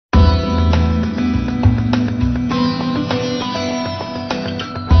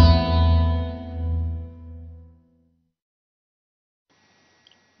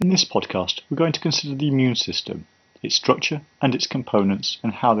In this podcast, we're going to consider the immune system, its structure and its components,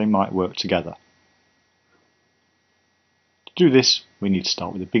 and how they might work together. To do this, we need to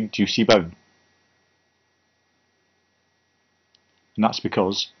start with a big juicy bone. And that's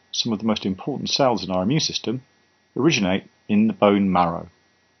because some of the most important cells in our immune system originate in the bone marrow.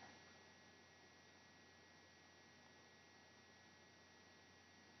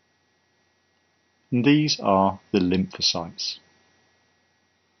 And these are the lymphocytes.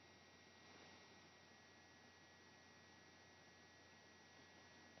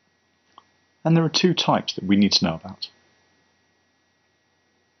 And there are two types that we need to know about.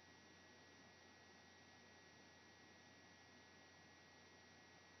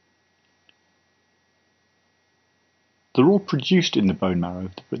 They're all produced in the bone marrow,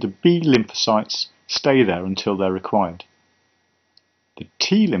 but the B lymphocytes stay there until they're required. The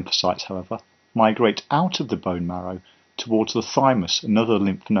T lymphocytes, however, migrate out of the bone marrow towards the thymus and other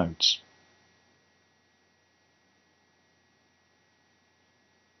lymph nodes.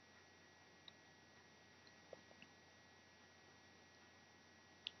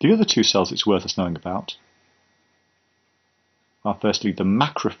 The other two cells it's worth us knowing about are firstly the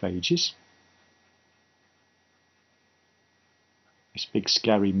macrophages. This big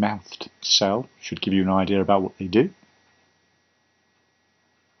scary mouthed cell should give you an idea about what they do.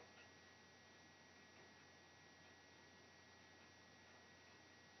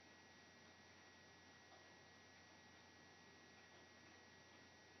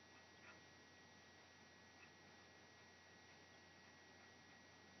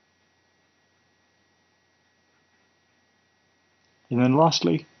 And then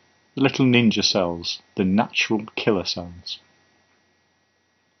lastly, the little ninja cells, the natural killer cells.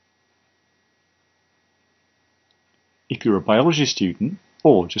 If you're a biology student,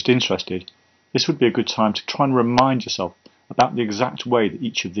 or just interested, this would be a good time to try and remind yourself about the exact way that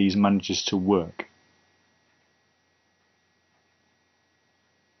each of these manages to work.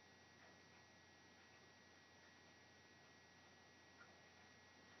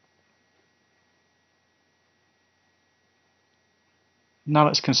 Now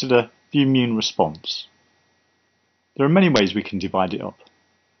let's consider the immune response. There are many ways we can divide it up.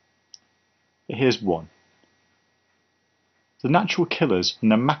 But here's one. The natural killers and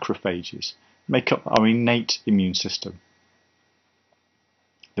the macrophages make up our innate immune system.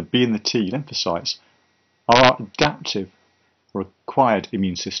 The B and the T lymphocytes are our adaptive or acquired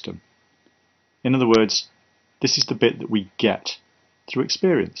immune system. In other words, this is the bit that we get through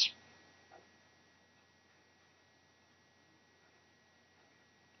experience.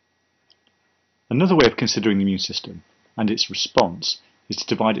 Another way of considering the immune system and its response is to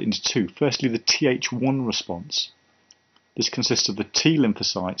divide it into two. Firstly, the Th1 response. This consists of the T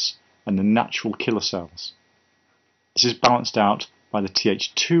lymphocytes and the natural killer cells. This is balanced out by the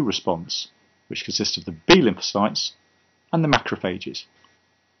Th2 response, which consists of the B lymphocytes and the macrophages.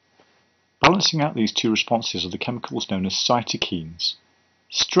 Balancing out these two responses are the chemicals known as cytokines.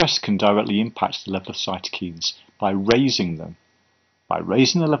 Stress can directly impact the level of cytokines by raising them. By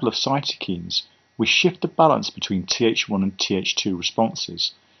raising the level of cytokines, we shift the balance between Th1 and Th2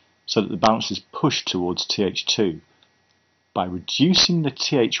 responses so that the balance is pushed towards Th2. By reducing the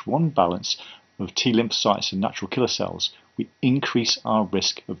Th1 balance of T lymphocytes and natural killer cells, we increase our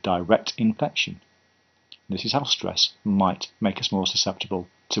risk of direct infection. This is how stress might make us more susceptible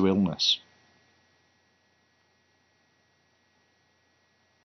to illness.